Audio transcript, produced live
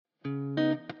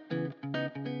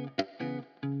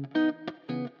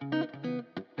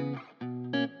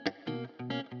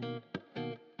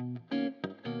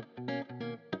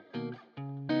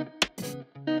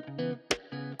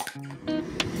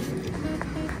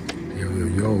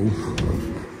cool.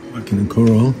 Back in the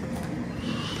corral.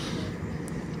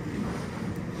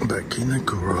 Back in the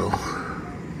corral.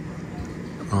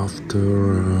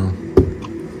 After a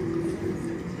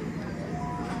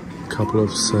couple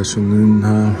of sessions in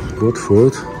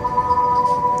Watford.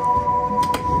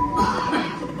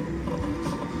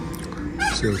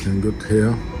 See everything good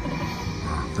here.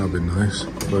 That'd be nice.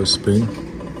 First spin.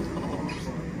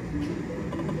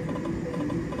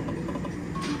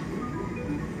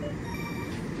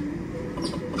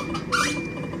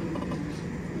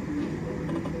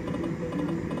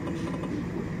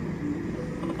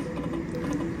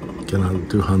 Can I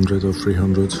do 200 or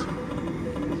 300?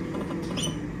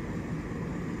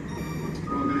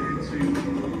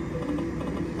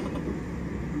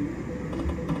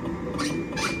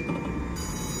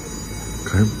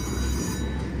 Okay.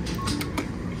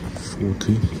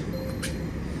 40.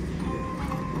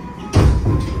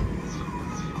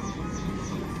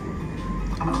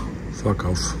 Fuck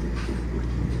off.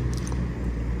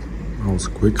 That was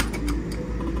quick.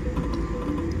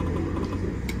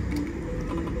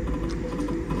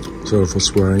 Sorry for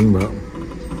swearing, but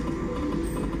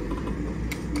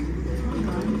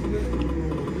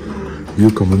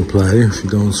you come and play if you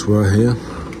don't swear here.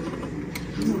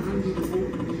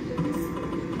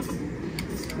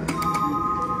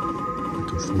 Up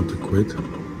to 40 quid.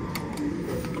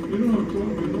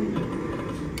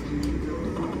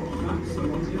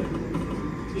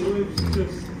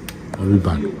 I'll be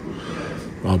back.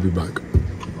 I'll be back.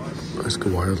 Let's go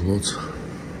wild lots.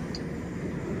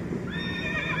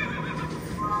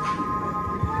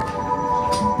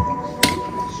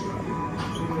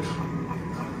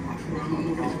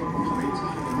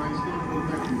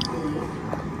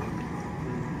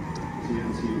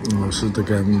 Most of the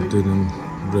game didn't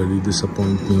really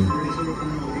disappoint me.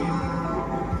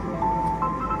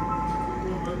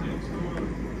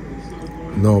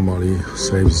 Normally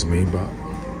saves me, but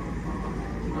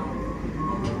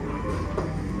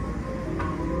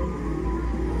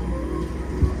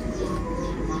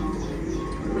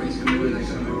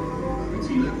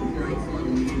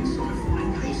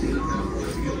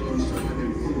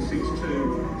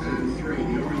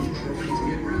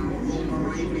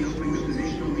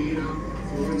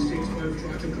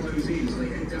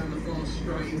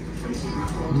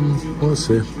we'll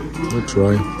see. We'll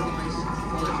try.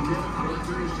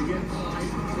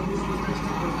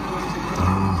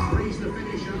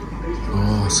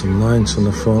 Oh, some lines on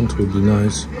the front would be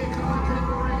nice.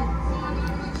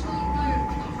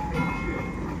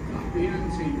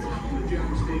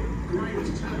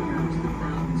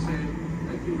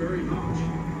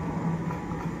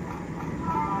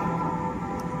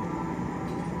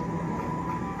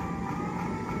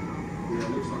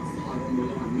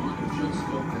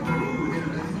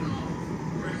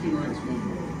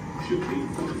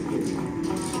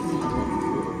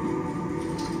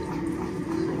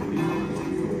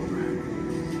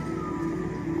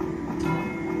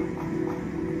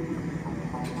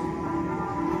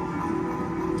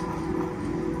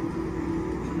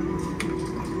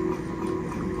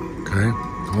 Okay,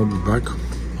 I'll be back.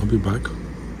 I'll be back.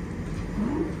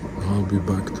 I'll be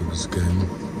back to this game.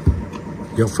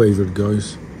 Your favorite,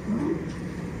 guys.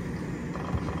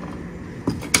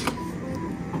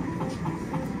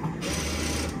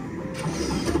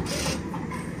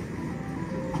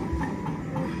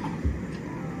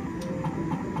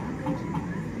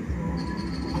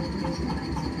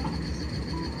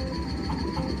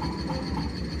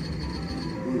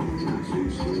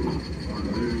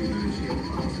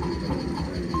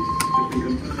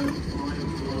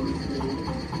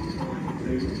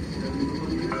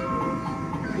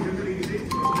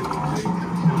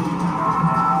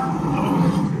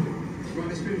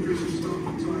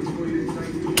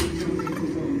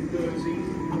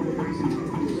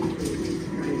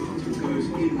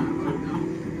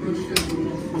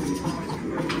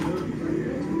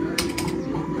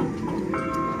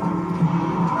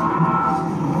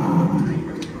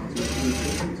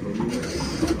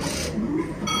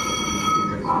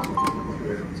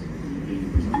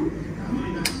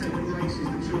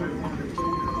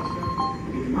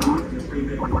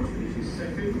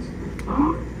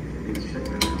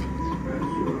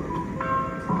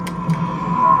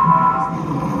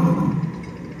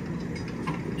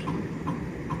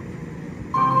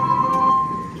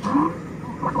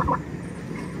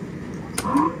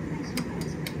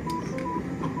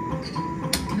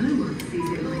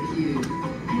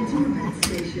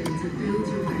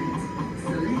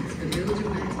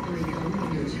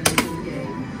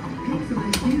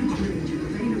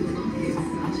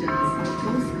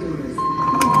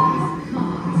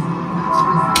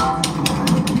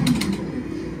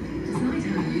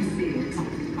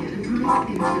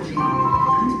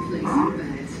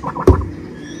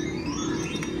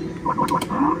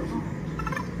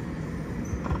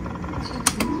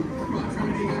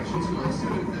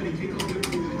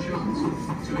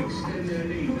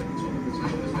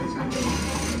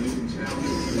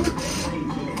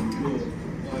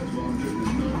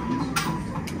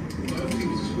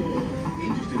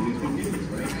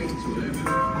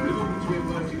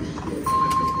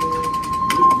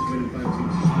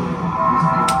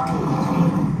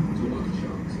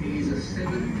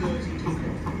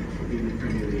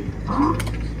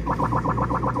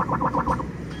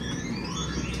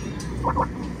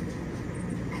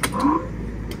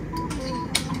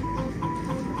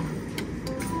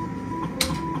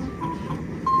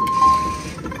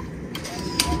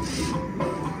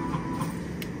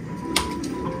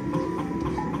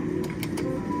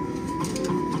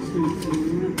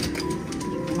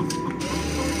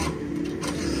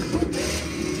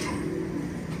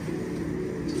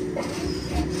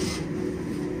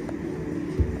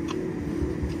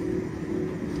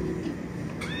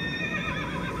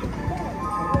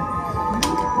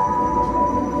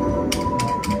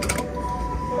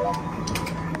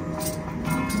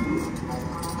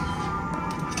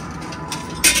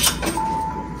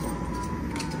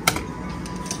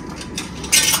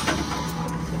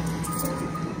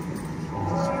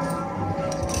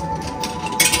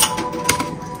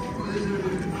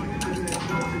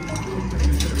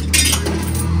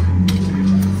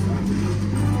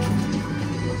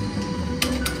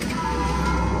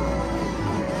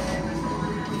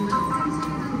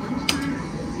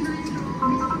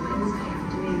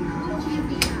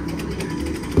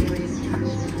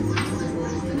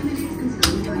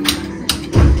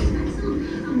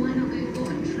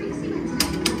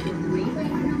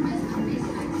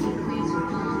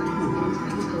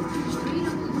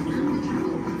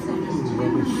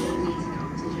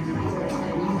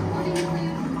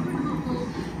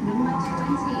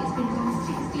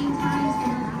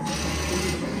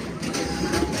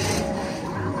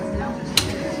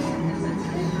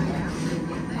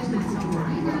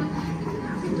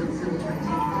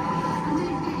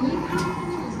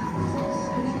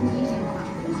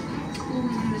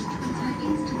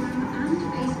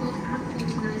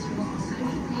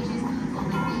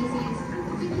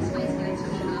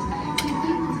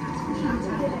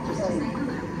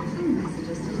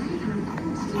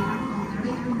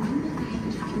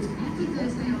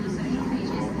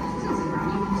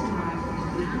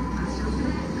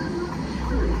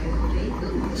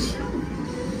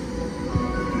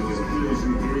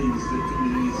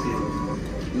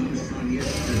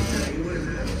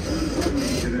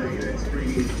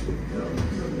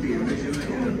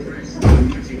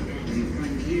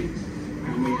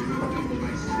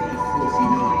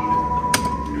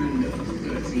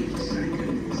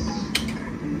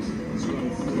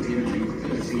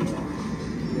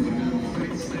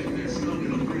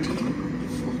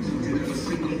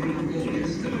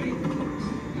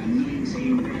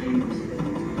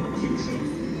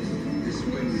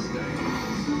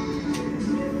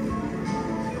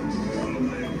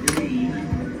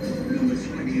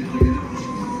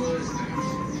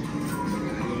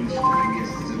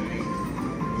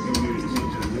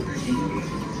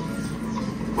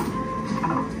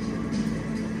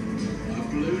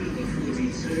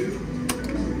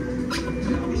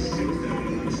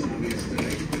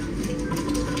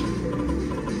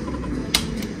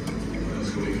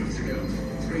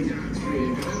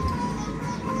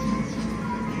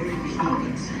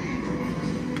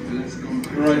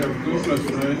 Right, I've got this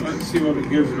right. Let's see what it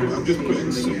gives me. I've just put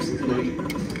in 60 quid.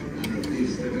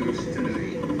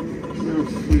 No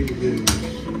free games.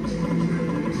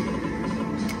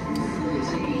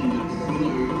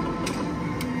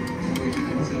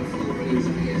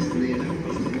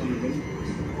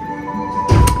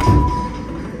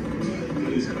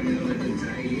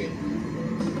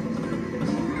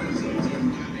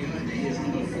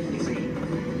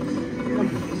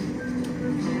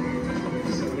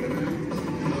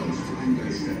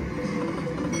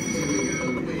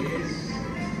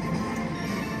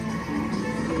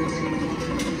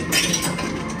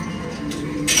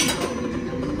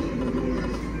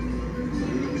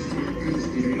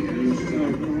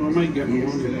 I might get my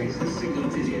money back.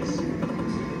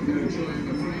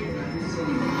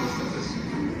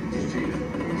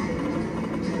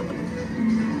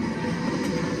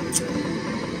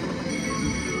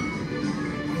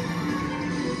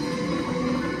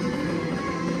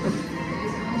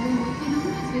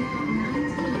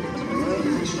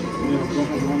 Yeah, I've got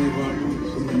my money back.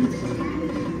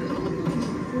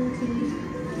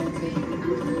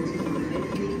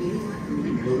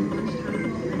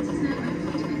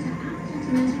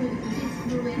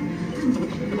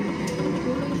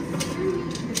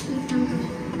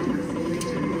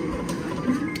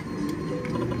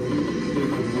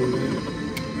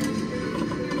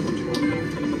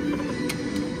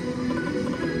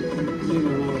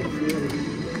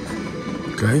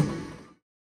 Okay.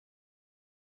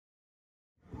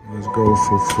 Let's go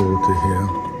for 40 here.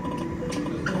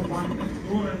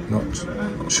 Not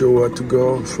sure where to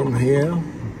go from here.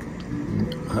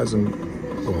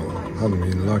 Haven't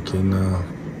been lucky in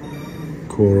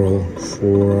Coral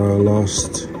for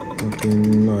last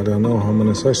fucking, I don't know how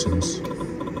many sessions.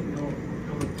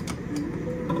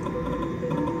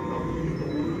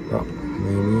 Oh,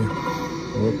 maybe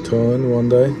we'll turn one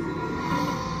day.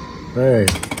 Hey,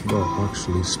 well,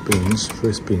 actually spins,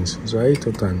 3 spins. Is it 8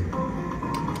 or 10?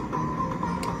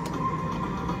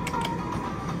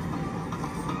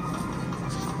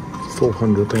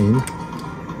 $400 in.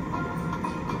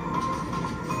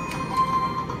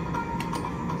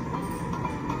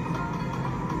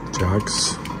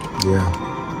 Jacks, yeah.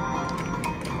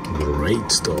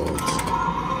 Great start.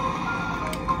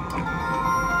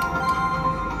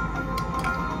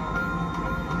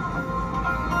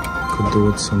 Could do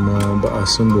with some better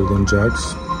symbol than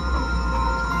Jacks.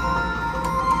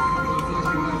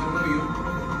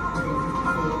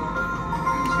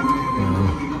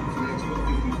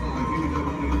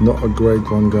 Not a great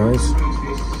one, guys.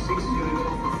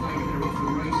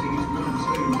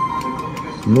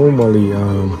 Normally,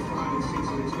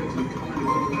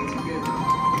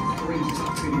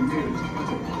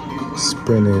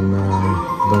 spinning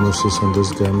bonuses on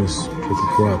this game is pretty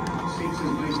crap.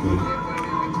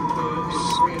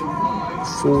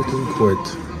 So, 14 quid.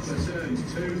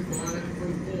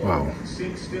 Wow.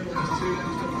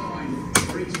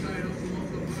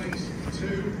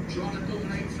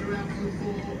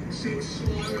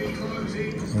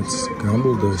 Let's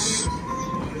gamble this.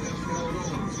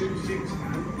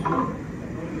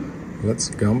 Let's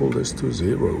gamble this to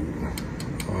 0.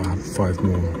 I have 5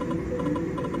 more.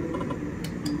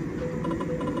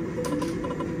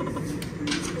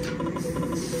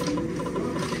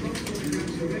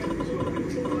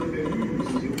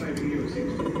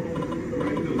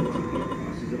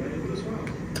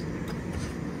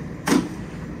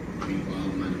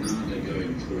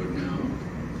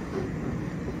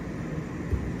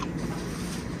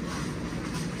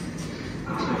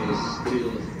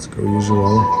 Let's go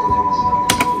usual.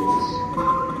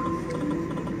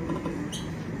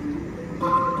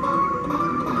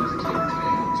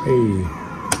 Hey,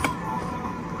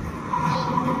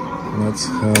 let's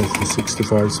have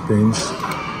 65 spins.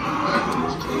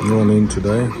 No one in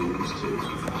today.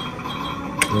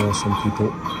 There are some people.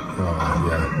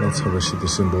 Yeah, let's have a shitty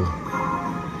symbol.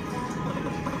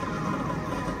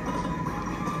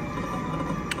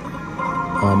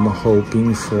 I'm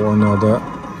hoping for another.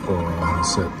 Oh,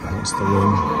 that's it. That's the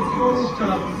win.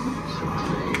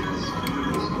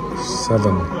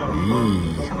 7.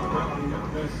 Yee.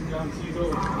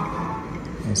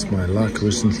 That's my luck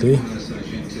recently.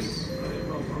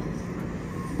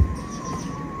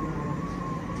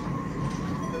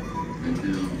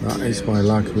 That is my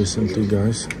luck recently,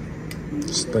 guys.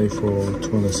 Stay for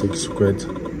 26 quid.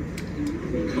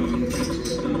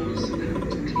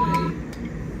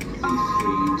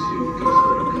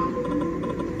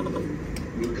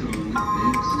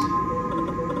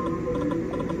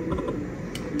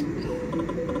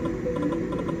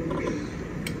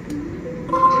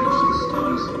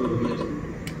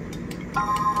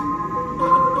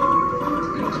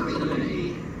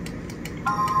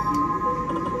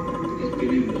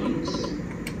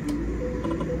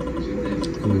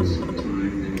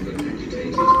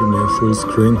 Give me a full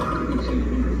screen.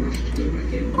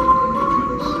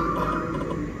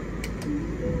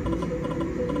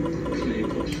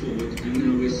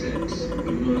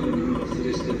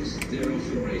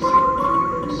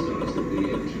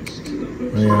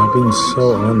 Yeah, I've been so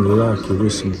unlucky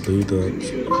recently that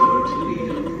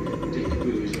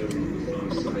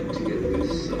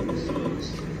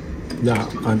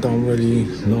I don't really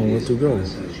know where to go.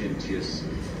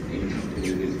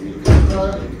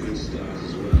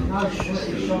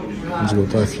 Let's go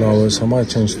buy flowers. I might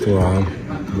change to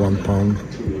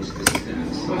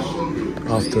 £1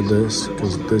 after this,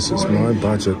 because this is my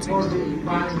budget.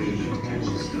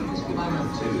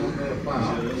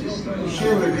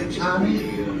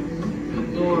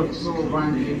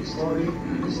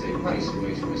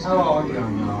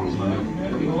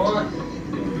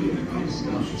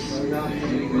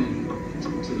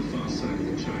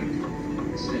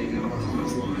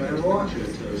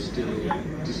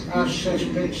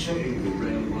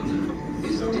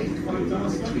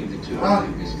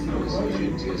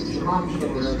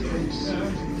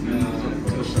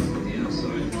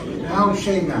 How's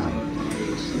she now?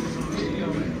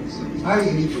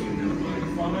 Hey,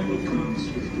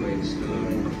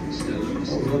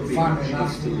 funny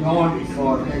enough,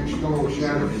 94 next door, she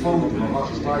had a phone, I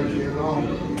got to play she along.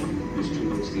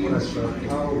 That's her.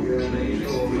 Oh, yeah.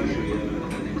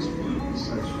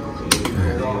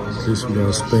 At least we got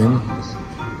a spin.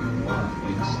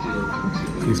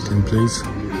 15 please.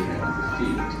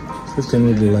 15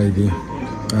 with the lady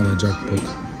and a jackpot.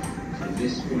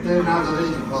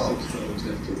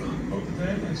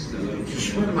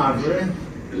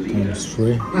 Times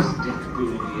 3.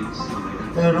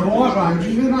 They're the white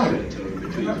ranges, you know.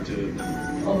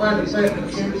 I've had a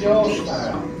bet since your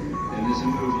style. Then there's a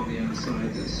move on the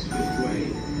outside that's Swiftway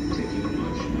taking a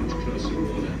much closer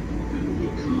order, and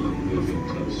Wilcon moving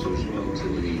closer as well to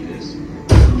the leaders.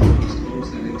 Sunfast holds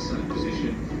that inside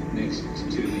position next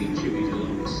to the Chewy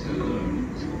DeLong alone.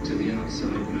 To the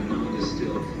outside, Mananda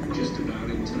still just about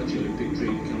in touch. Olympic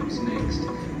Dream comes next.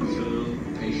 Verl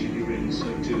patiently ridden, so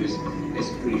too is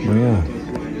Esprit.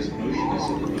 Both riders motionless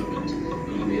at the moment.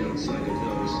 And on the outside of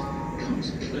those comes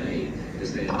Clay as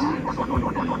they attack for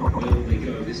home now. Will they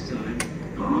go this time?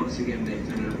 And once again they've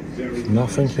done a very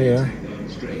nothing here.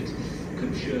 straight.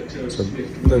 Concerto, So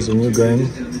there's a new game.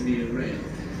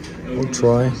 We'll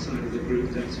try.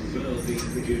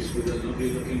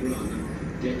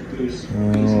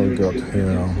 Oh, we got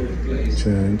here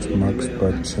change, max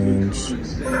bet change,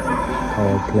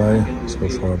 power play. Let's go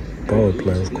for a power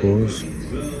play, of course.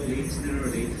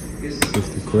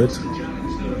 50 quid.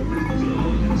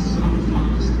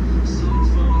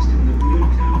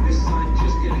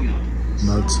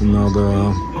 That's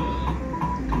another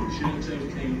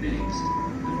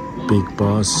big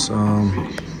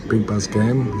bass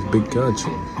game, big catch,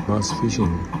 bass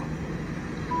fishing.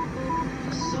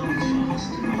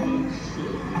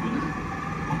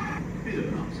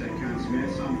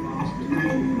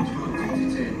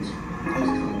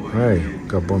 Hey,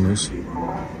 got bonus.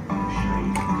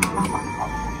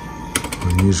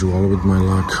 Unusual with my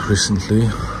luck recently.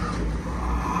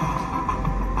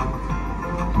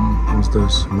 What's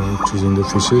this? Now choosing the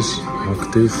fishes.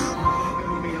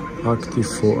 Active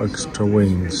for extra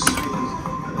wins.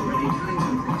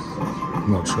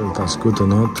 Not sure if that's good or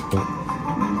not, but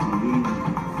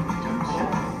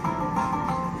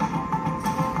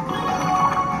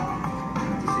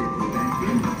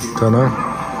tenner.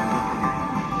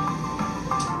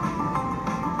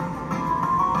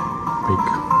 Big.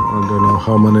 I don't know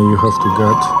how many you have to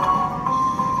get.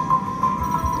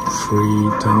 10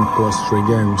 plus 3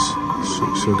 games.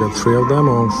 Should get 3 of them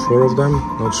or 4 of them?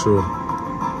 Not sure.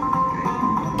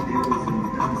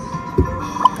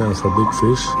 Kind of a big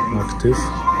fish, active.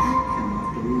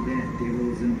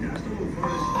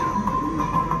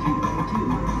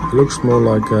 It looks more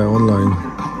like online.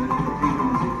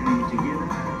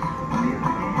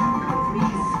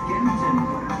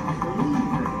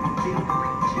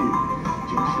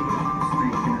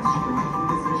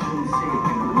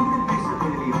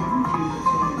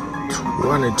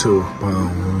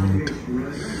 £22.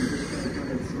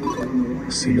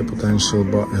 See the potential,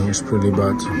 but it was pretty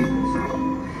bad.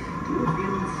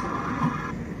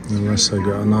 Unless I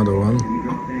get another one.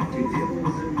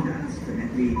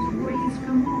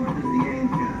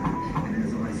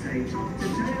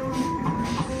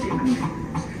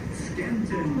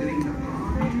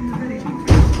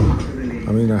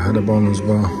 I mean, I had a bonus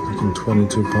bar, freaking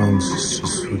 £22. It's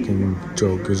just freaking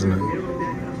joke, isn't it?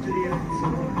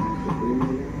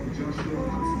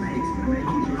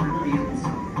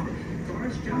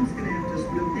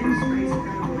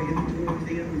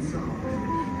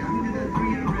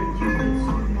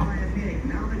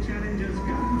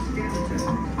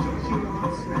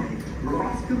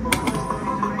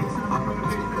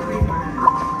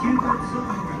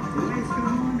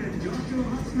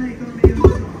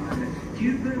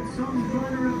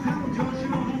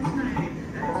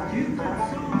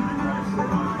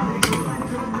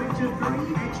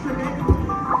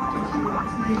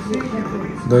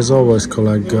 There's always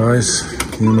collect, guys.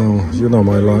 You know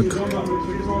my luck.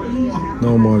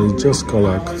 No money, just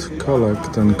collect,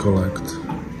 collect and collect.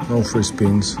 No free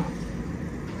spins.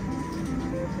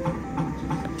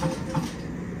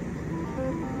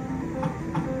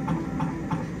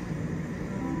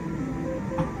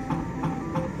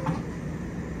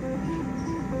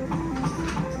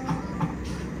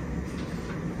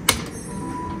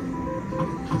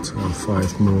 Let's have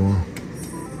 5 more.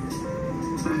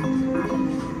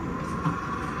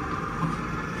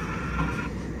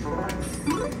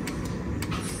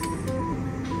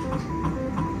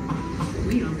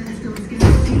 We are best odds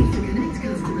guaranteed for Connect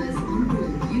customers on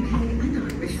all UK and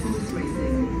Irish horse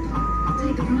racing.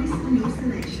 Take the price on your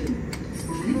selection.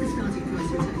 And if the starting price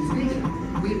returns bigger,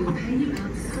 we will pay you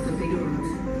out the bigger odds.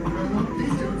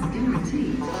 Best odds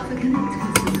guaranteed for Connect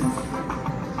customers.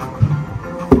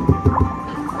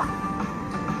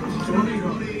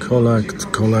 Collect,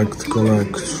 collect,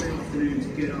 collect.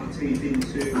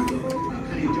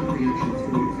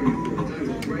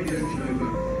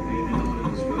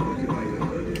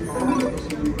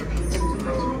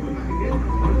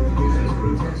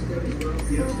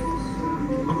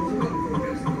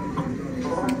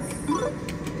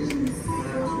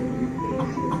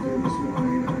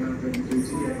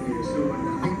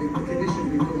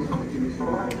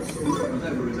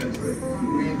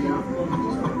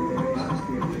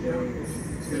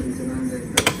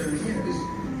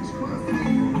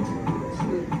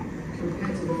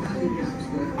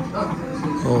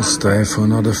 I'll stay for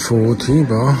another 40,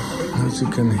 but as you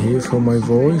can hear from my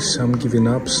voice, I'm giving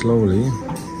up slowly.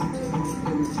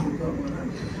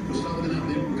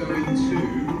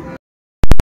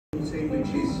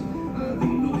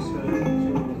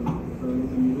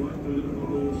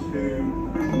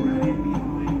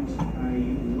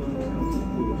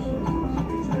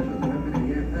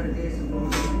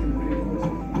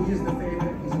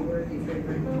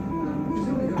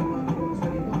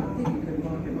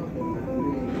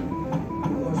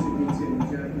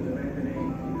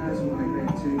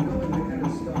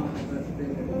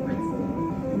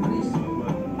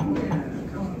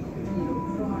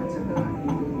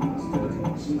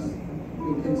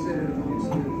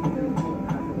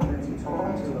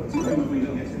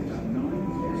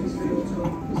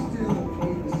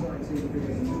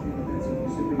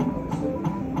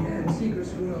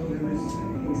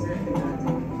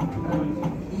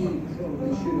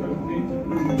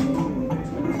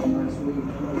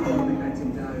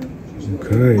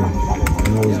 Okay,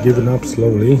 and I was giving up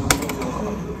slowly.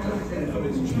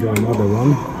 Got another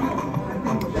one.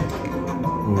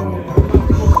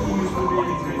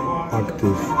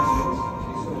 Active.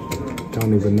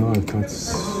 Can't even know if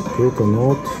that's good or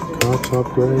not. Catch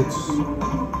upgrades.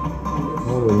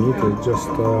 All we need is just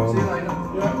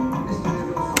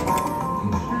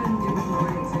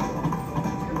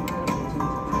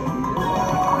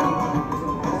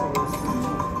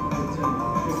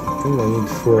I think I need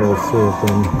 4 or 3 of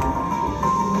them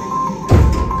to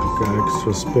get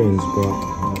extra spins, but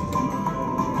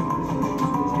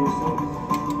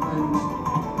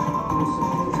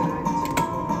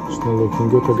it's not looking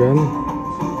good again.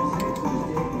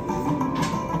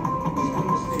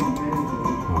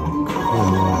 Oh,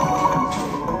 come on.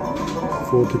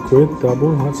 40 quid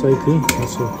double, that's 80,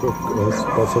 that's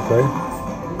okay.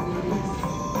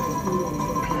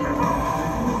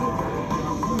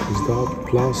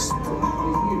 Plus,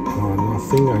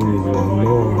 nothing, I need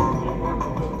more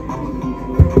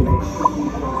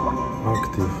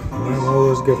active. I'm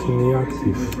always getting the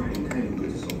active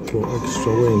for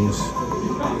extra wins.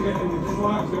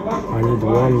 I need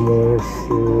one more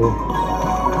for,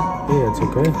 yeah, it's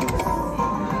okay.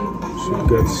 to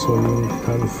get some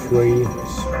pen-free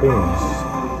spins.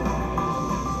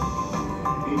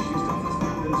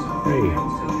 Hey,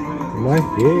 am I?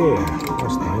 Yeah,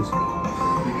 that's nice.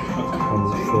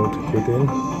 140 quid in.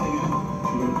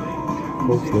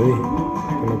 Hopefully,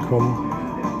 gonna come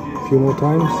a few more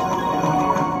times.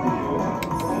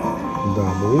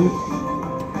 Double.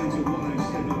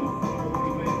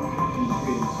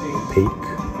 Pick.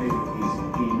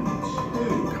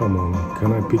 Come on, can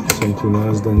I pick something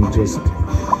else than just 5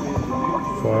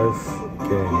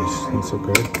 games? That's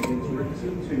okay.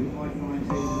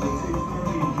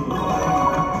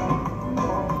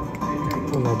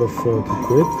 Another 30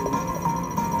 quid.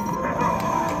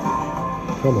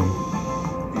 Come on.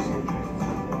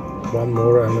 One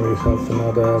more and we have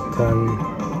another 10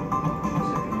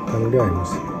 games.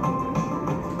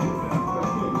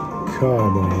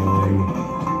 Come on.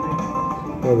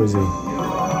 Where is he?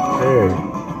 Hey.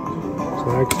 So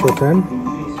extra 10.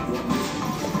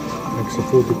 Extra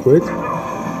 40 quid.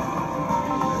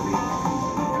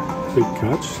 Big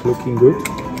catch, looking good.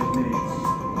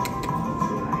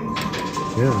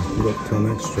 Yeah, we got 10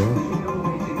 extra.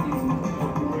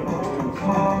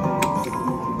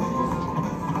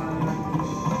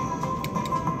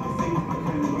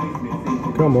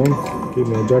 Come on, give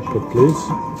me a jackpot, please.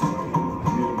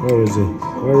 Where is he?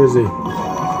 Where is he?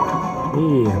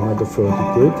 Another 30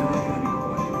 quid.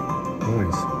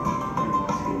 Nice.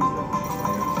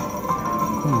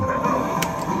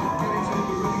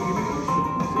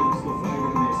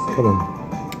 Come on.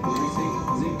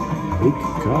 Big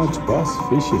catch, bass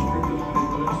fishing.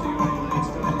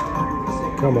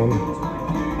 Come on.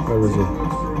 Where is it?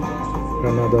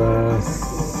 Another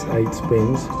 8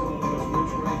 spins.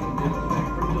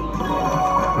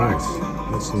 Nice.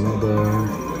 That's another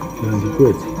 90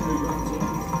 quid.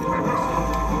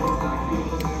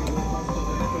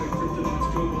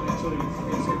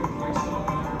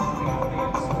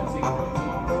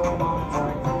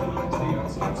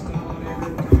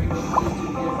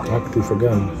 Active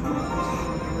again.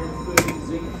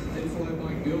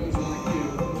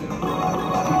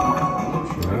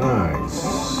 Nice.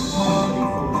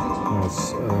 That's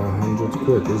 100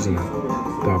 quid, isn't it?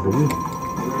 Double.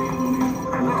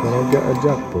 Can I get a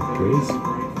jackpot, please?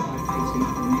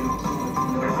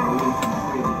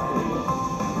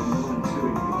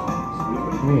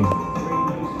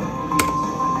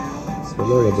 It's a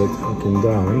little bit fucking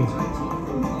down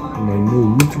in my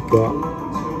mood, but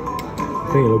I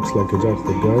think it looks like a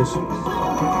jackpot, guys.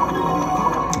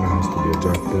 It has to be a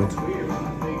jackpot.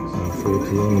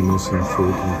 40, only missing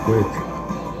 14 quid.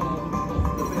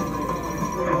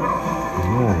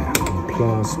 Yeah, and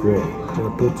plus what? Did I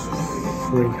put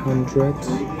 300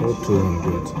 or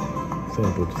 200? I think I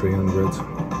put 300.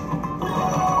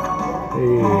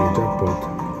 Hey, jackpot.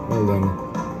 Well done.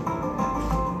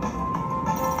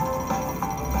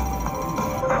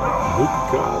 Big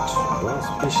catch, bass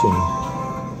fishing.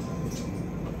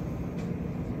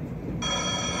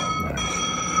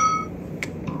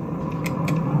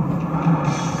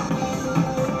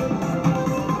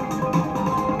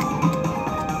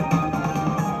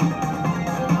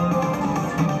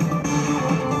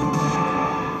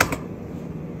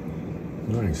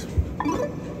 Nice.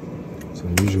 It's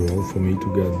unusual for me to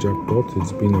get jackpot.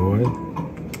 It's been a while.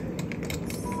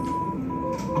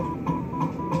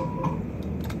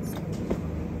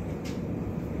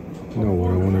 Now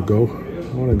where I want to go? I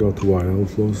want to go to Wild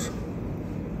Flows.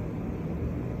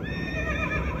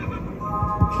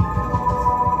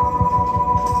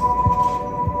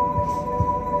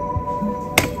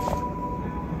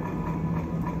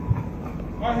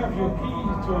 I have your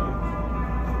keys to it.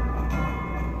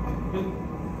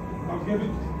 I'll give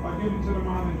it to the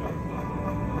manager.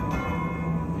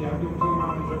 Yeah, I'll give it to the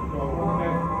manager.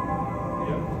 Okay.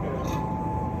 Yeah, okay.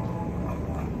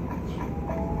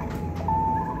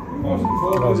 Who was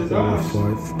involved with his ass?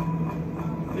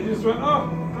 He just went, oh,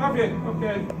 have you?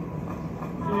 Okay.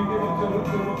 Can you give it to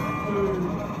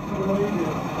the lady?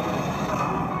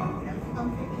 I'm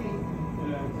thinking.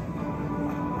 Yeah.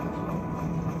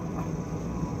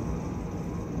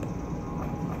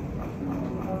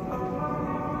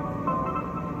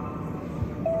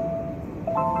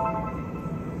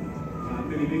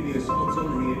 Billy spots on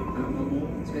here, one more,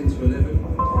 10 to 11.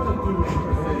 Fairly good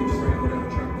record out of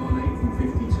track line 8 from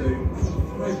 52.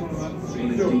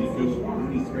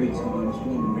 Only 3 times,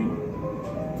 1 win.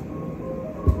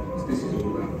 So this is all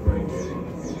about the break, really.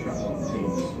 This track line team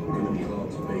is going to be hard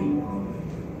to beat.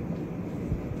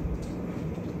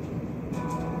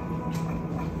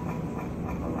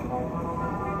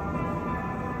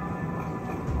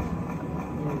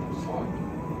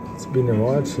 It's been a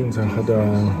while since I had a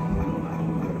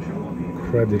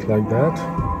credit like that.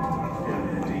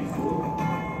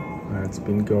 It's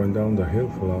been going down the hill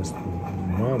for the last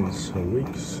months or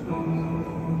weeks.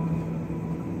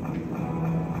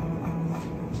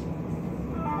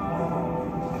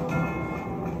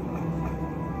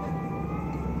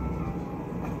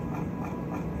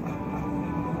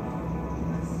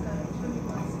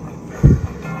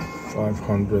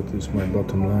 $500 is my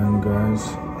bottom line,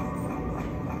 guys.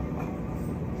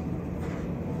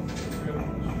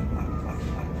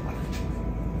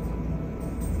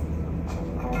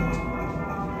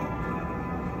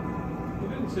 You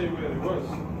didn't say where it was.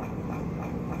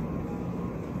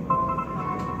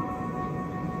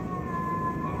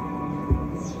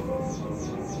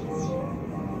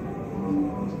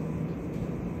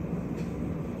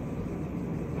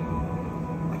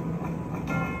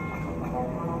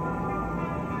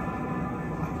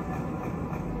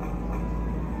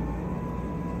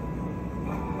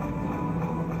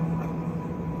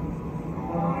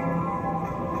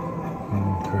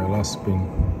 Okay, last spin.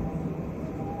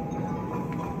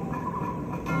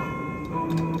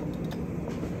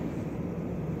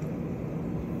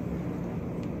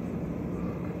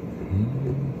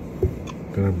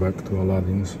 Get back to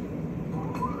Aladdin's.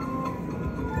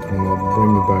 I'll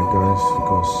bring it back, guys,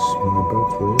 because my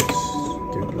battery is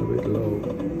getting a bit low.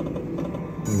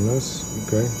 Unless,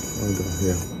 okay, I'll go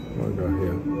here. I'll go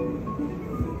here.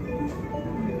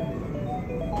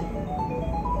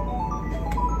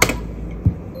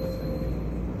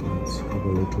 Let's have a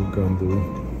little gander.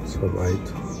 Sub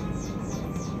 8.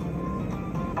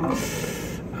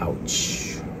 Ouch.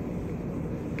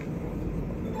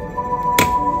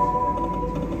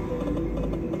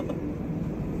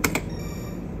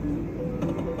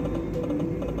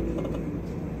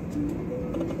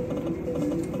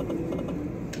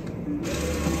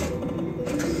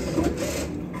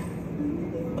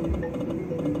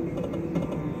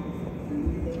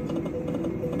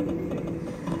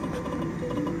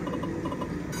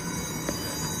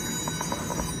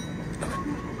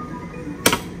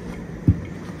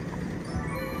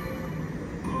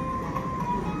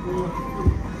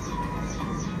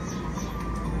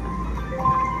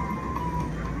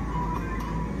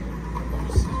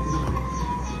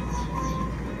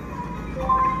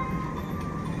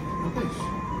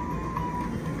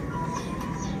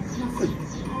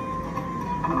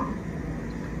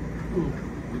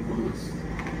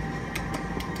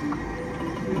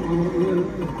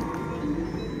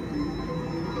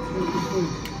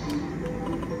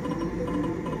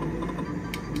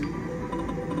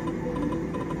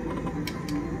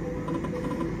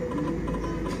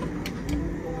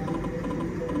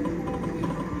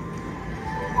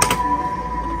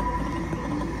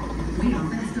 We are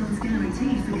best odds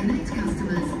guaranteed for Connect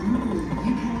customers on all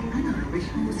UK and Irish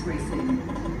horse racing.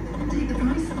 Take the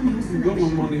price on your selection. Got my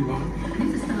money back. And if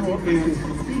the starting price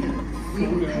returns bigger, we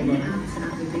will pay you out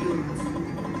at the bigger odds.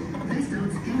 Best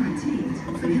odds guaranteed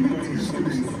for Connect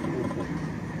customers.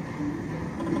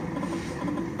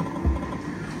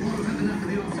 Well, we've had enough of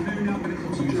the afternoon. Now I'm going to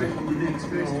concentrate on the next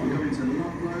best. We're going to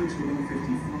Ludlow to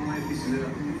 155. This is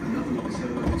another lot. It's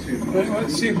over 2 Right,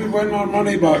 let's see if we win our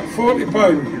money back. £40.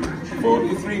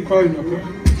 £43, okay.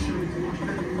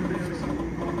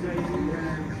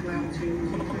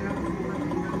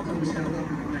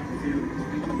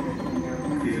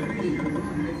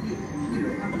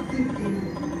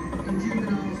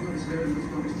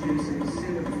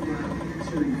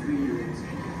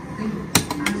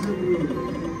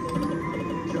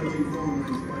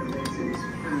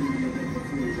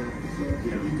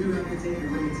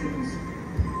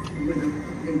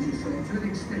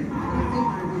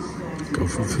 Go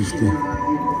for 50.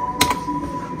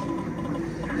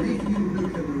 And if you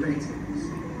look at the ratings,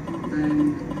 then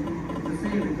the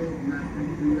feeling of that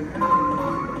we were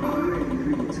really,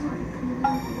 really tight in the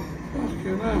market.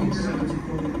 Fucking hell.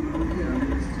 Yeah,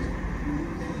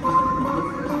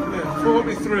 Yeah,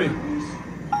 43.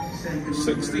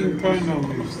 £16 I'll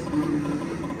use.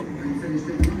 and finished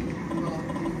it right.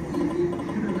 But if you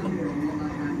put a number on what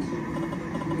that meant,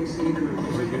 you will see that it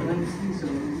was a good lengthy, so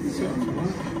it's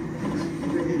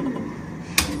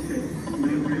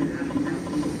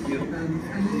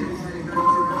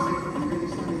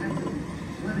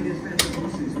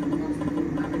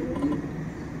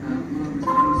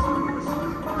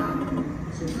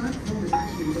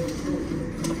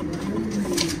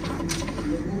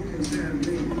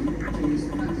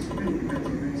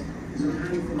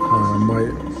My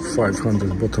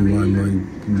 500 bottom line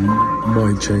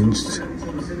might changed.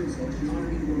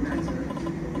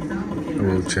 It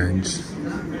will change.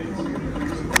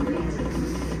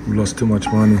 We lost too much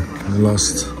money in the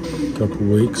last couple of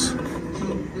weeks.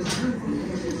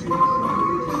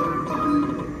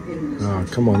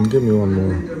 Come on, give me one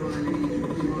more.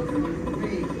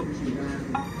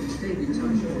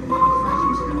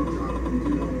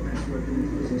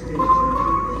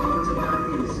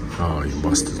 Oh, you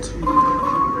bastard.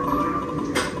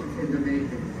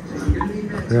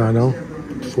 Yeah, I know.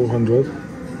 400.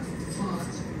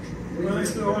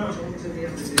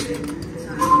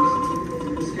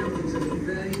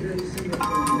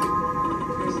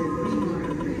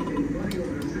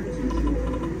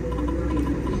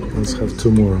 Let's have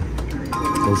 2 more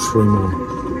or 3 more.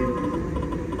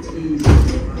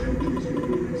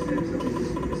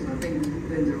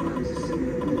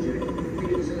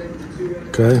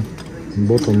 Okay,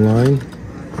 bottom line,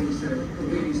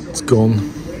 it's gone.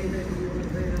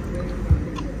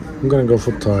 I'm gonna go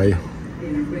for tie.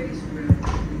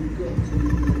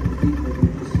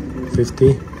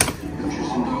 50.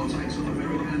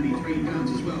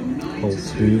 All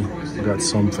 3 got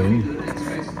something.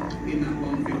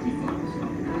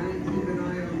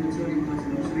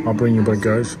 I'll bring you back,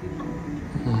 guys.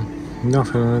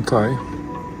 Nothing on a tie.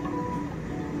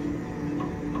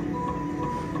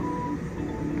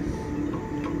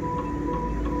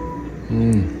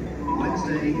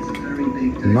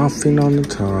 Nothing on the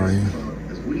tie.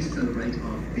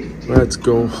 Let's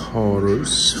go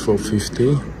Horus for 50.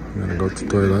 I'm gonna go to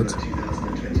toilet.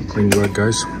 Bring you back,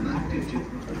 guys.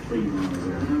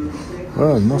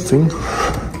 Well, nothing.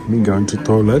 Me going to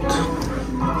toilet.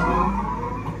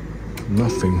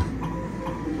 Nothing.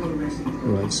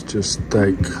 Let's just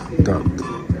take that.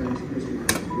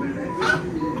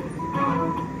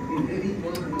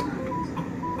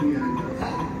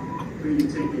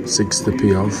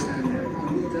 $60p off.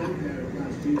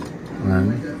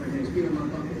 And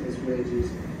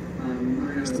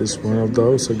is this one of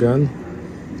those again?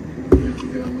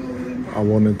 I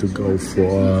wanted to go for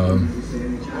a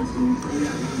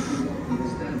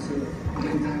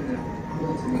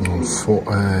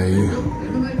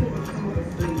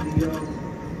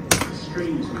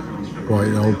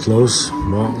right out close.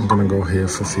 Well, I'm gonna go here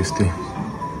for 50.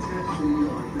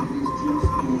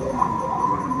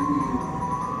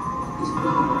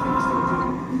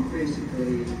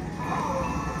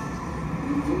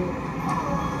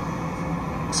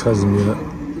 This hasn't been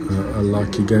a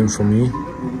lucky game for me.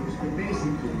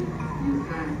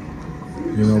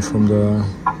 You know, from the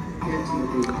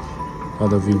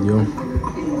other video,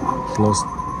 lost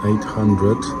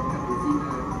 800.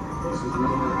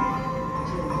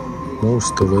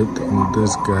 Most of it on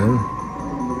this game.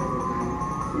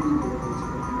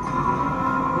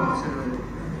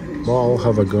 Well, I'll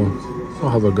have a go. I'll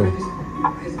have a go.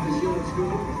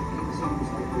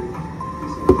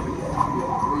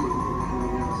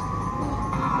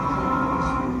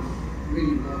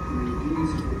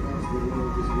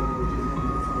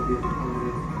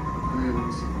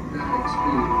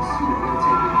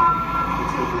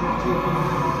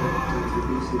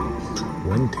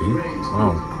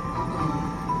 Wow.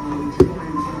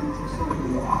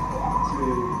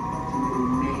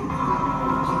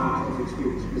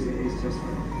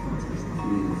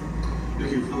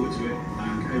 Looking forward to it.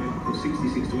 Came up for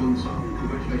 66 to 1, so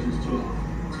congratulations to our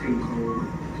 10 Coral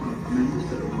Club members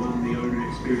that have won the owner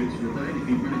experience for the day. If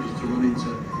he manages to run into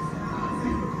a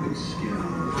quick skill,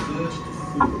 first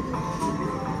 4 will be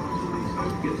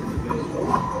get to the first 4.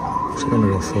 It's gonna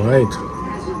go for 8.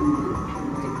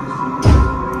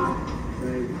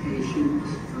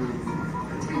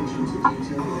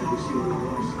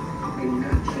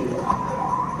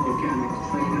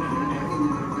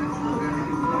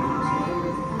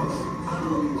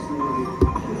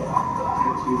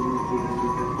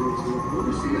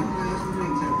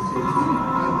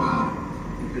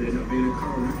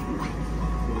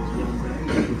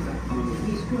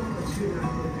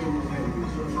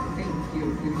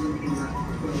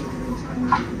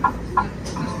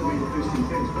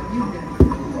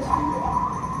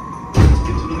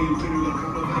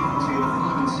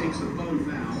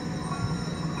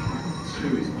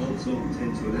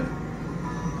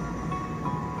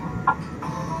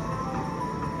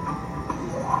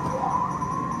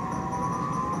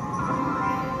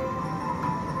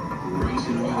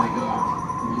 Racing away they go.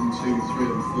 1, 2,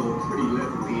 3 and 4 pretty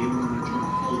level here. We're going to try and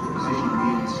hold the position on the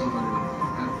inside.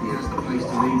 He has the pace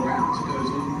to lead round.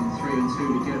 Goes on from 3 and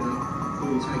 2 together.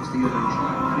 4 takes the early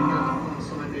track. Running down the far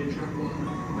side there, track 1.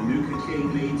 Manuka King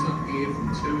leads up here from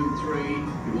 2 and 3,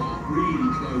 who are really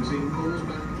closing. Falls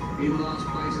back in last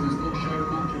place and has not shown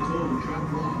much at all. Track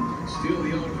 1. Still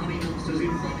the old honey monsters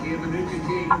in front here. Manuka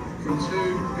King from 2,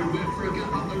 who went for a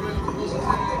gap up the rail but wasn't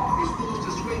there. Is forced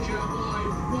to switch out wide.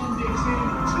 1 digs in.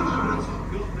 2 over the top.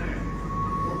 Got there.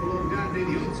 Walk along down near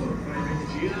the odds on.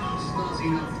 Just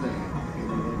starting off there. In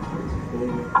the 124.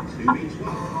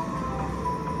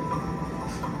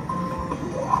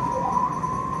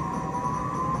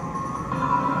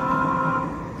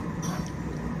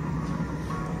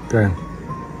 Okay.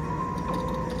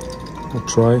 I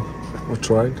tried.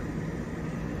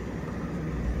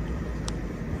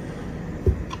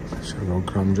 Several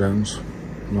Crown Gems.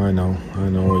 I know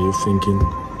what you're thinking.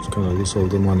 It's gonna lose all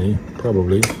the money,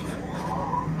 probably.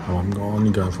 Oh, I'm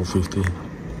only going for 50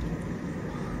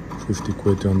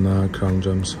 quid on Crown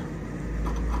Gems.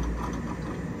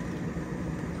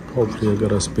 Hopefully I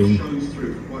got a spin. Shows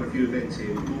through quite a few events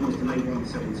here. Almost an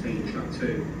A117, track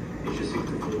 2. It's your 6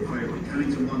 to 4 favourite.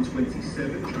 Carrington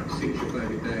 127, track 6 your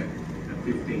favourite there at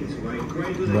 15 to 8.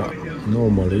 Great with But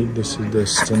normally this is the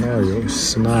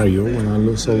scenario when I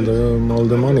lose all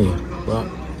the money. But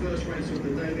first race of the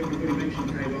day, everybody mentioned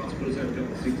Cave Article is over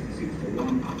at 66 to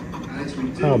 1. As we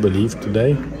do, I believe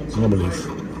today. I believe.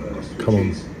 Come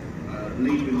on.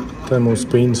 10 more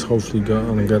spins. Hopefully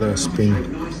gonna get a spin.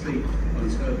 nicely on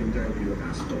his Irving debut at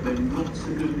Ascot, then not so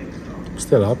good next time.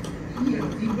 Still up. Yeah,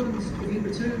 if he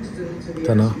returns to the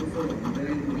Tenner. Ascot form,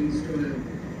 then he's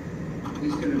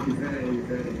gonna be very,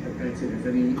 very competitive.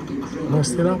 And he Am I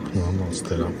still up? No, I'm not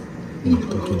still up. I'm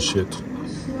talking shit.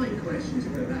 Slight questions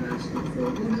about that Ascot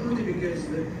form, only because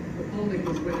the Paul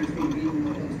Nichols winner's been beaten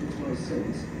once or twice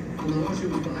since, and the horse who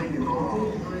was behind him,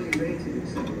 although highly rated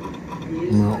himself, he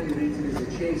is No. highly rated as a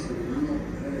chaser.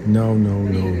 No.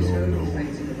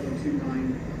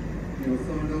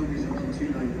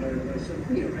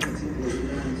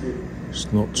 It's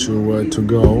not sure where to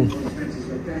go.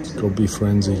 Let's go be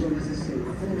frenzy.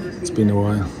 It's been a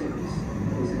while.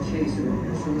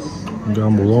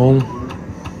 Gamble on.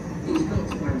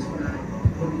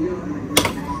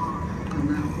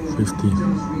 50.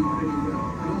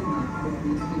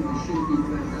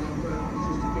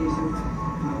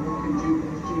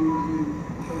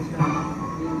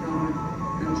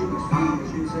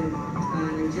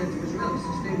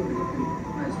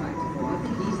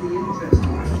 I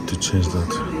need to change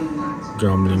that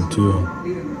gambling too.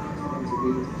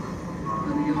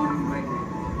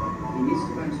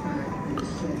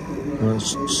 Let's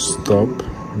stop.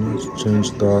 Let's change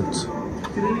that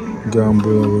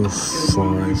gamble over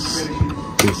 550.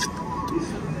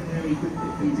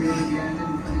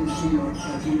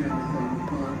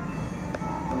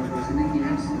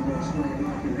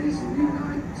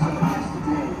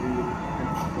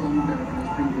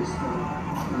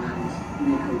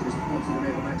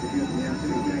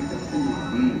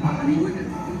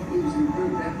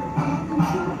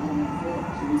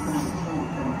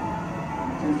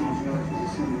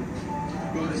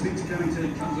 Right, as Nick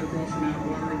Carrington comes across from out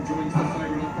Warren, joins the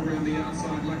favourite up around the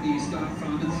outside. Lucky Star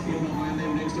Fund in behind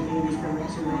them. Next to August for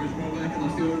Rossa Rose. Well back in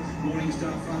the field. Morning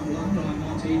Star Fund, Love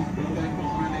Monty. Well back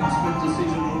behind them. Split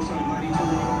decision also. Lady to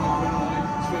right on the corner line.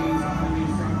 Swinging for home in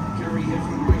front. Kerry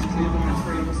Heffernan race clear by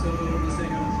 3. El Salvador in the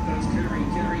second. That's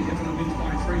Kerry Heffernan wins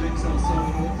by 3 lengths. El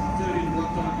Salvador. Third in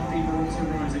Love Monty for Rossa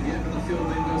Rose. Again in the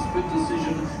field. Then goes split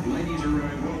decision. Ladies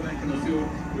Road. Well back in the field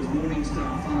was Morning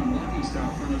Star Fund. Lucky Star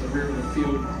Fund at the rear of the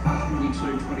field.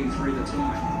 22.23 the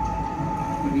time.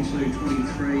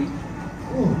 22.23.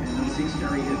 And 6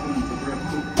 Gary Heffernan for Brett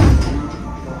Cook.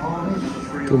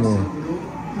 2 more.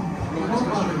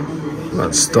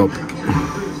 Let's stop.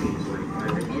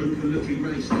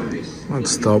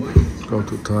 Let's stop. Go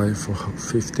to tie for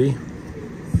 50.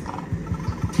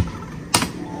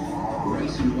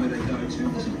 Racing away they go. 2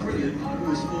 wasn't brilliant. It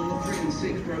was 4, 3 and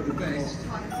 6 broke the best.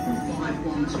 From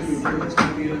 5-1-2, Brooks to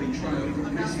the early trail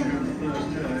from Messi around the first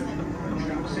turn. And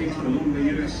track 6 along the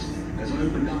US has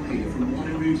opened up here from 1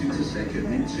 and moves into second.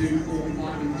 Then 2, 4,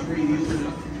 5 and 3 the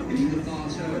order. In the far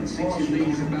turn, 6 in lead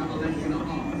is about a length and a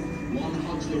half. 1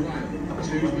 hugs the rail.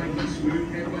 2's making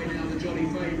smooth headway now, the jolly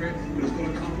favourite, but has got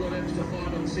a couple of lengths to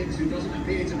 5 on 6, who doesn't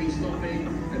appear to be stopping.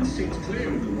 And 6 clear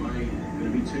of the way,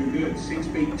 going to be too good. 6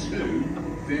 beat 2,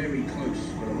 very close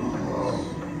for the lines.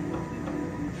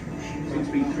 6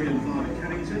 beat 3 and 5 at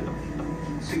Carrington.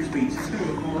 6 beats 2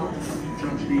 at Moore.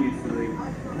 Judge needed for the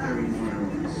very minor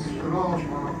ones. Well,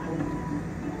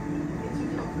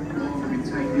 we've been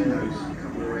taking in those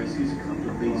couple of races. A couple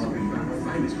of these have been back.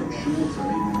 Famous got shorter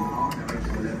than the Park at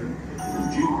 11. And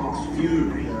Jukebox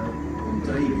Fury on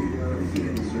debut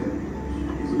again is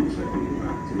also been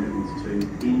back to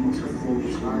 11-2 into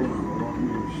 4-1.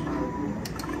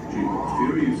 Jukebox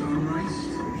Fury who's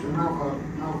unraced.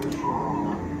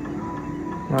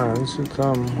 Man, this is the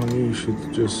time when you should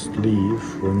just leave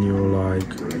when you're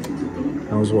like,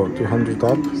 I was what, 200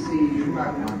 up?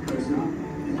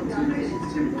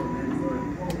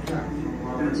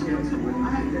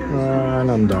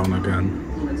 And I'm down again.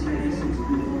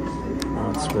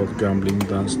 That's what gambling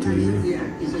does to you.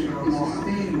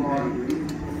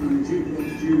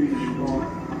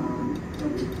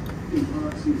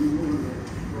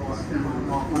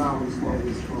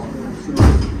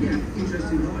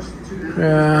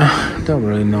 Yeah, don't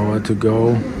really know where to go.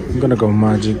 I'm gonna go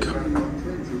magic.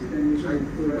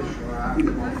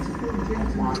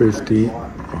 50.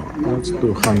 Let's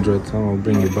do 100 and I'll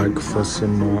bring you back for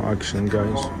some more action,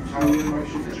 guys.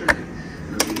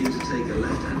 Begin to take a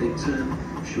left-handed turn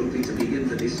shortly to begin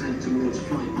the descent towards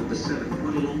flight number 7.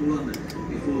 Quite a long run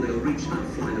before they'll reach that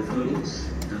flight of hurdles.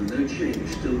 And no change,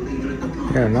 still leader in the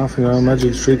park. Yeah, nothing on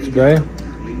Magic Street today.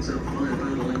 Leads up by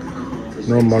about a length and a half.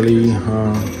 Normally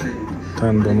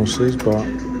 10 bonuses, but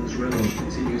Gentleman's Relish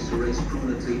continues to race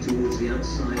chronically towards the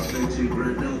outside, so too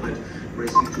Grand Albert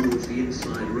racing towards the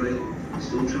inside rail.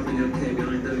 Still travelling okay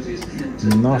behind those is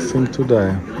Kenton nothing Dover.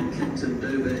 today. Behind Kenton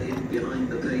Dover in behind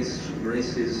the pace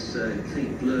races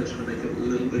Kate Blur trying to make up a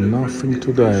little bit of Nothing ground.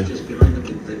 today. Just behind them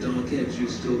with the Dark Edge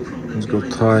who's still prominent. Let's go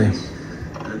behind the tie. pace.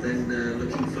 And then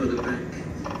looking further back,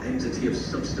 Entity of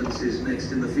Substance is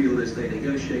next in the field as they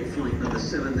negotiate flight number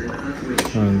 7. Then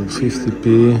Atwich And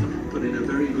 50p. put in a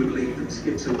very good lead and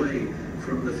skips away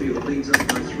from the field, leads up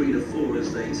by 3 to 4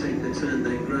 as they take the turn.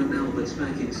 Then Grand Albert's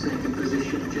back in second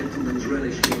position. Gentleman's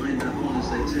Relish behind that one as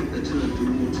they take the turn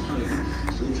towards home.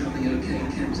 Still travelling okay.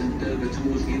 Kenton Dover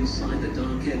towards the inside. The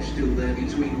Dark Edge still there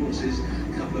between horses.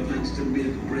 Couple of lengths to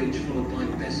Weird Bridge, followed by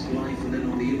Best Life, and then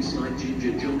on the inside,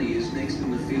 Ginger Johnny is next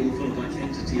in the field, followed by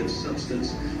Entity of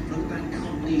Substance. From the back,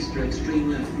 Cotton Easter, extreme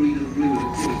left, Green and Blue,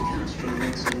 and Kid Castro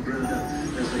next and Grounder.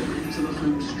 As they head to the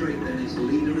home straight, then it's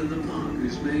leader in the park,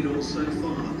 who's made all so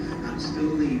far, and still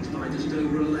leads by just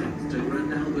over a length to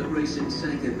Grand Albert racing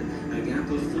second. A gap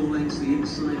of 4 lengths, the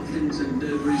inside, Kenton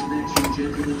Dover is next, and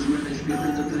Gentleman's Relish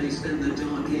behind the pace, then the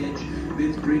Dark Edge.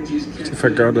 With Bridges kept If I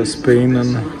got a spin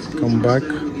and come back.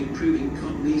 with the improving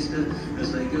Cotton Easter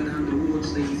as they go down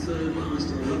towards the third last,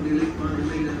 and a lovely lead by the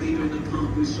leader in the park,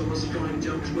 who saw a strike,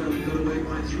 jumped well and got away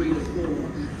by 3 to 4.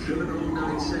 Driven along now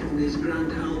in second is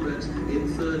Grand Albert. In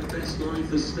third, Best Life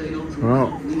has stayed on from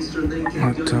Cotton Easter, and they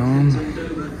kept going Kenton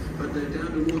Dover, but they're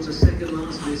down towards a second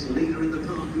last. This leader in the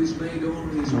park who's made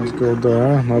on. Let's go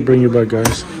there. I'll bring you back,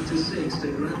 guys.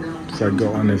 If I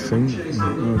got anything.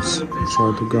 Let's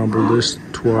try to gamble this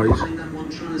twice.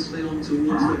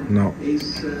 No.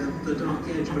 Is the Dark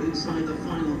Edge, but inside the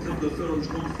final couple of furlongs,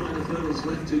 one flight of hurdles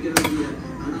left to go here.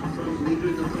 And up front, leader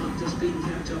in the park, just being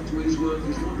kept up to his work.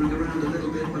 He's wandering around a little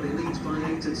bit, but he leads by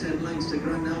 8 to 10 lengths to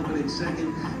Grand Albert in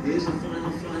second. Here's the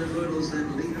final flight of hurdles,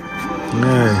 then leader.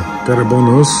 Yeah, got a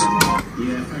bonus.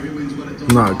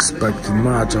 Not expecting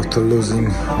much after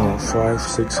losing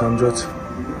 500-600.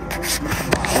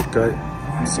 Okay,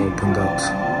 let's open that.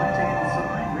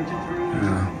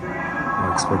 Yeah,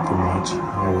 not expecting much.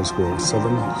 I was what,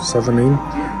 7 in?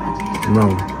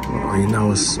 No, I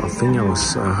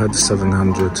had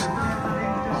 700.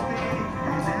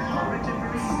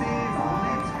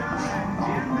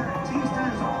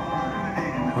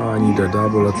 I need a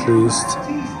double at least.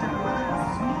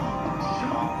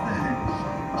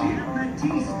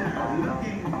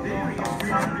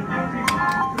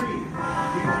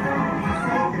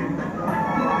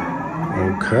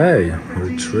 Okay, the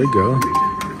trigger.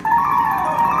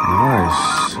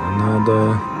 Nice. Another.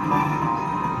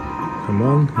 Come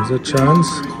on, is a chance.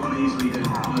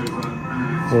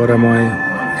 What am I?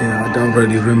 Yeah, I don't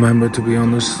really remember, to be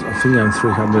honest. I think I'm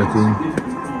 300 in.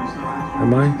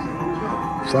 Am I?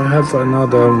 If I have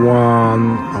another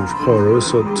one of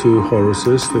Horus or 2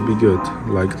 Horuses, that'd be good.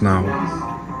 Like now.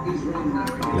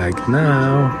 Like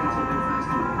now.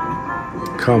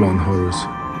 Come on, Horus.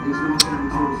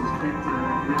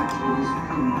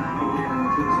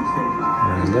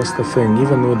 Yeah, that's the thing,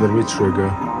 even with the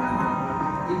retrigger.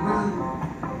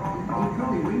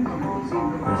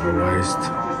 What a waste.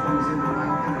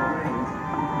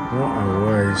 What a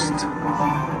waste.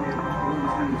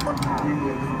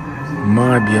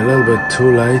 Might be a little bit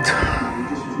too late.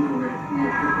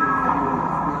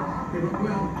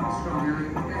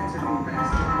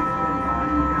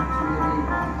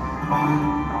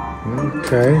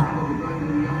 Okay.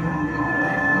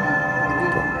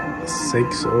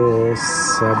 6 or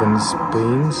 7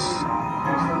 spins.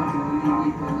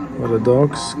 What the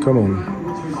dogs? Come on.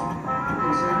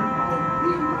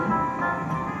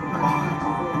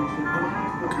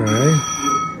 Okay.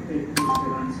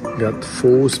 Got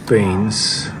 4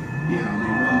 spins.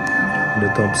 The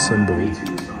top symbol.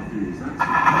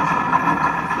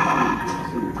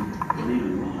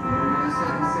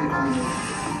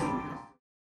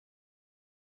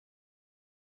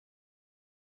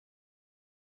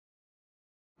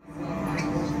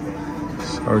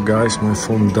 Sorry guys, my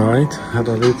phone died. Had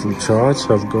a little charge.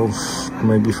 I've got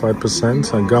maybe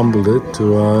 5%. I gambled it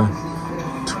to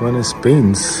 20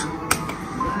 spins.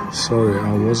 Sorry,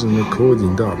 I wasn't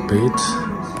recording that bit.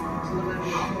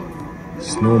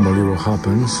 It's normally what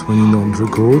happens when you don't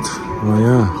record. Oh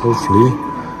yeah, hopefully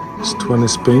it's 20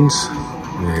 spins.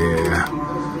 Yeah,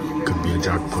 could be a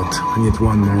jackpot. I need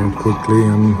one more quickly,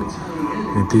 and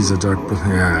it is a jackpot.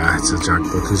 Yeah, it's a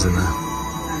jackpot, isn't it?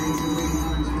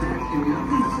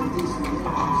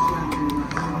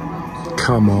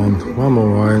 Come on, one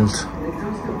more wild.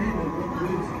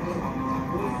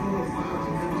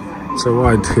 So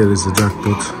right here is the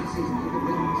jackpot.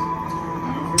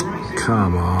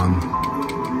 Come on.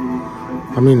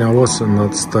 I mean, I was on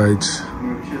that stage.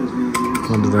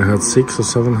 What did I have? 600 or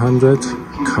 700?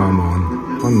 Come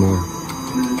on. One more.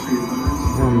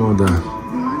 One more there.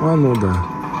 One more there.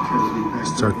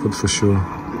 It's jackpot for sure.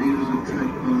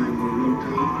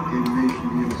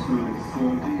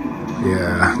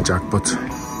 Yeah, jackpot.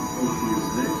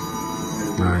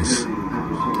 Nice.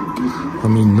 I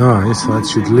mean, nice. I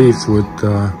should leave with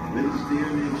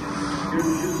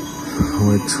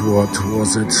what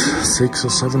was it, 600 or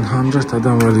 700? I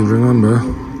don't really remember.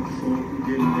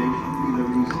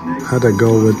 Had I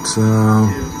go with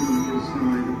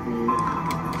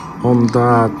on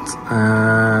that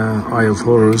Eye of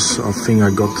Horus, I think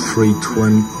I got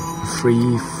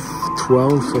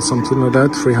 312 or something like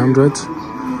that, 300.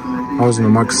 I was in the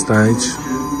max stage.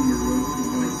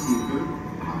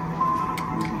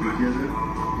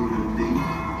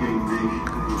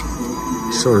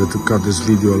 Sorry to cut this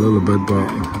video a little bit, but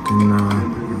I can,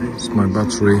 it's my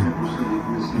battery.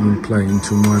 I'm playing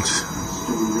too much.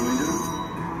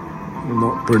 I'm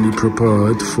not really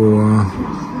prepared for.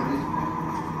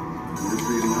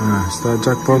 Is that a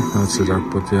jackpot? That's a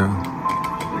jackpot, yeah.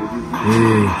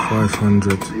 Yeah,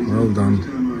 500. Well done.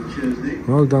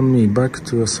 Well done, me. Back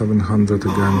to a 700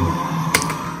 again.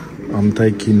 I'm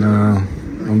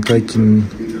taking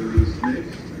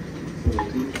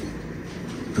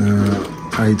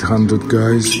 800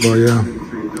 guys, but yeah,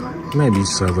 maybe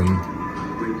 7.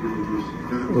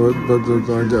 But I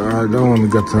don't want to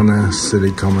get any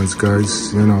silly comments,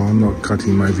 guys. You know, I'm not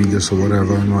cutting my videos or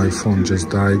whatever. My phone just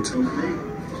died.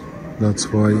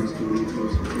 That's why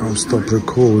I'll stop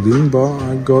recording. But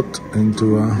I got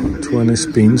into 20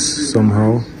 spins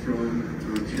somehow.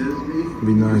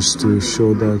 Be nice to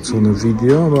show that on a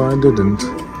video, but I didn't.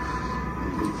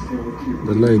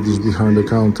 The ladies behind the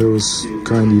counter was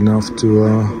kind enough to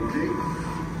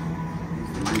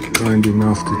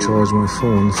charge my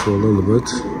phone for a little bit.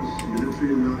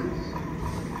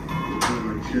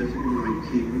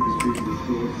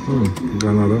 Got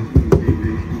another.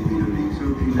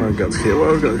 What I got here? What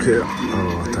I got here?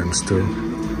 Oh, ×2.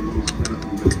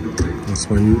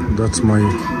 That's my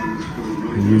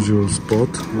usual spot.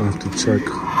 I have to check.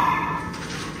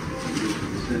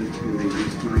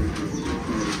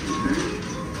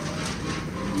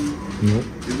 No.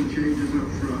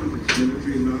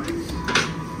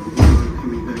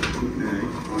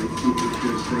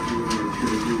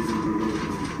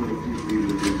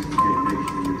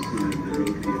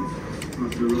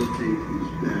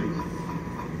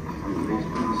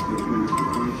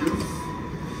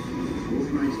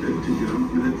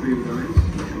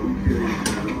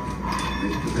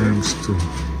 ×2.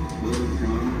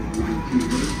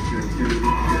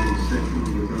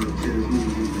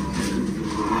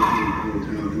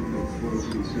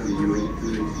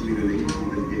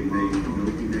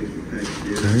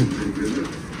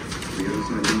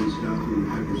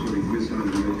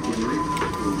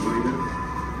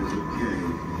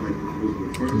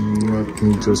 Let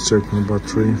me just check my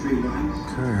battery.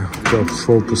 Okay, got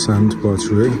 4%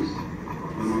 battery.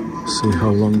 See how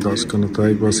long that's gonna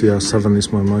take. But yeah, 7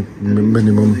 is my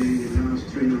minimum.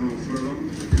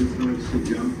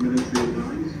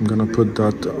 I'm gonna put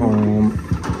that on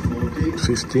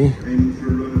 50.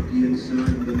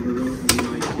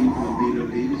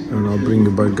 And I'll bring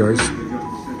it back, guys.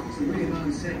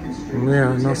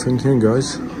 Yeah, nothing here,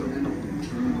 guys.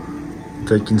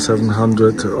 Taking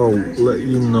 700. I'll let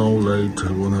you know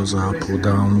later when I was up or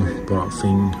down, but I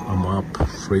think I'm up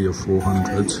 300 or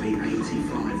 400.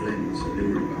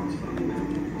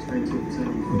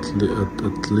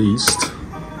 At least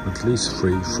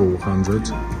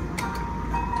 300-400.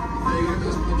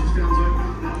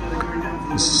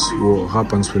 This is what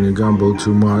happens when you gamble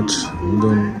too much. You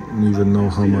don't even know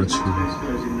how much you.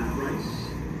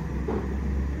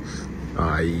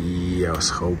 I was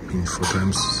hoping for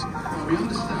times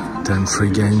 10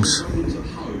 free games.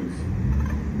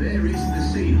 There is the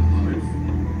scene at home.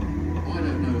 I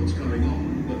don't know what's going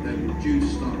on, but they're due to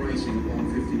start racing at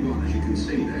 151, as you can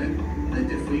see there. They're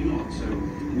definitely not. So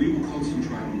we will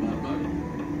concentrate on that though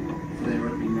for their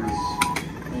opening race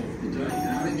of the day.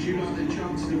 Now, Alex, you like the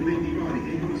chances of Lindy riding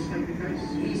in?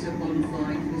 a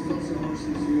bonfire. There's lots of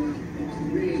horses who are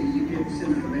really, you give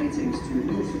similar ratings to.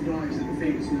 No surprise that the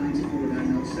famous 94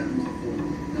 ran out 74.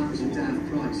 That was a daft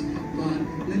price.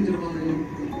 But Linda Ryan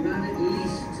ran at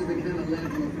least to the kind of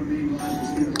level of her main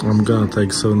line. I'm gonna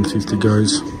take 750,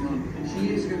 guys. She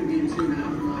is going to be in 2.5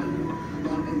 miler,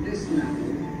 but at this level,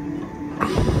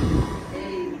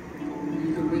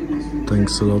 you can witness with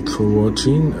Thanks a lot for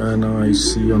watching, and I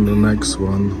see you on the next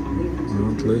one.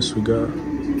 Well, at least we got,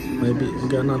 maybe we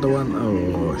got another one.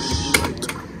 Oh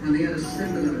shit! and they had a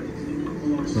similar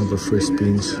horse Another free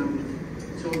spins.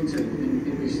 Taunton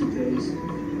in recent days.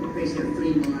 Basically a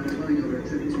 3 miler coming over a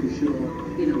trip too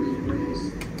short in a league race,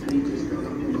 and he just got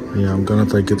up on the line. Yeah, I'm gonna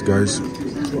take it, guys.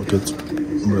 Fuck it.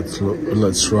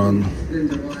 Let's run.